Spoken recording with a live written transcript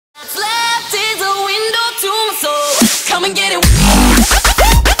come and get it.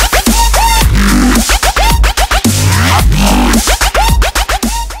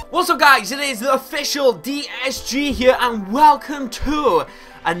 What's up guys, it is the official DSG here and welcome to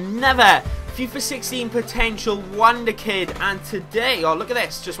another FIFA 16 potential Wonderkid. And today, oh look at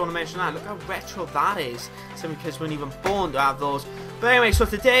this, just want to mention that, look how retro that is. Some kids weren't even born to have those. But anyway, so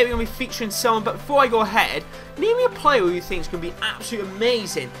today we're going to be featuring someone, but before I go ahead, name me a player who you think is going to be absolutely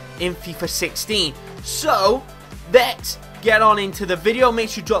amazing in FIFA 16. So, let's get on into the video. Make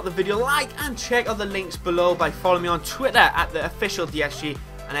sure you drop the video a like and check out the links below by following me on Twitter at the official DSG.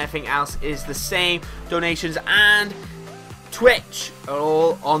 And everything else is the same. Donations and Twitch are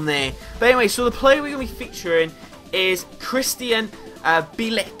all on there. But anyway, so the player we're going to be featuring is Krystian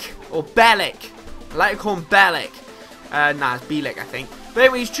Bielik, or Bielik. I like to call him Bielik. Nah, it's Bielik, I think. But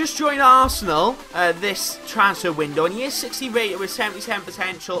anyway, he's just joined Arsenal this transfer window, and he is 60 rated with 77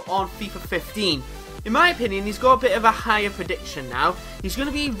 potential on FIFA 15. In my opinion, he's got a bit of a higher prediction now. He's going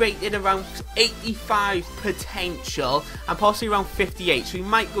to be rated around 85 potential and possibly around 58. So he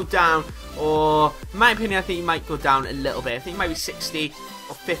might go down, or in my opinion, I think he might go down a little bit. I think he might be 60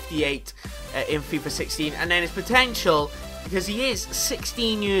 or 58 in FIFA 16. And then his potential, because he is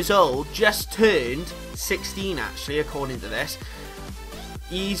 16 years old, just turned 16 actually, according to this.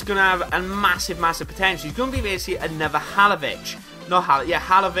 He's going to have a massive, massive potential. He's going to be basically another Halovic. Not Halovic, yeah,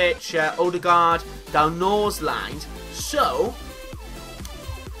 Halovic, Odegaard, down those lines. So,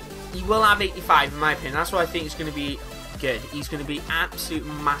 he will have 85 in my opinion. That's why I think he's going to be good. He's going to be absolute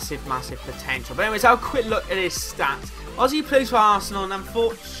massive, massive potential. But anyways, have a quick look at his stats. Obviously, he plays for Arsenal, and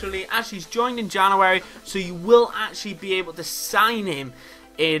unfortunately, actually, he's joined in January, so you will actually be able to sign him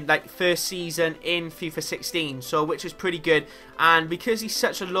in like first season in FIFA 16, so which is pretty good. And because he's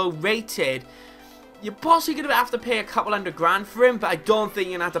such a low rated, you're possibly going to have to pay a couple $100 for him, but I don't think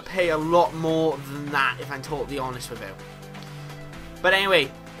you're going to have to pay a lot more than that, if I'm totally honest with you. But anyway,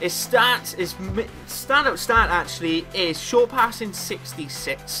 his stats, his standout stat actually is short passing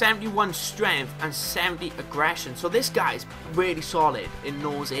 66, 71 strength, and 70 aggression. So this guy's really solid in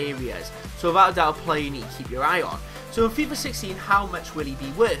those areas. So without a doubt, a player you need to keep your eye on. So in FIFA 16, how much will he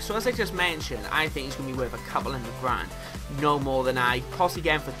be worth? So as I just mentioned, I think he's going to be worth a couple $100, no more than I possibly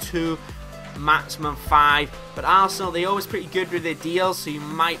get him for 2. Maximum 5, but Arsenal, they're always pretty good with their deals, so you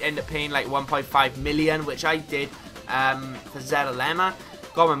might end up paying like 1.5 million, which I did for Zeralema.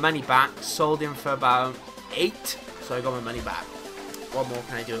 Got my money back, sold him for about 8, so I got my money back. What more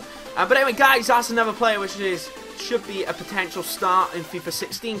can I do? But anyway guys, that's another player which should be a potential start in FIFA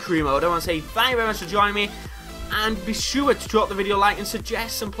 16 career mode. I want to say thank you very much for joining me, and be sure to drop the video a like and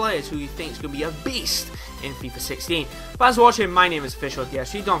suggest some players who you think is going to be a beast in FIFA 16. Thanks for watching. My name is Official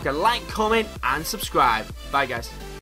DSG. Don't forget to like, comment, and subscribe. Bye, guys.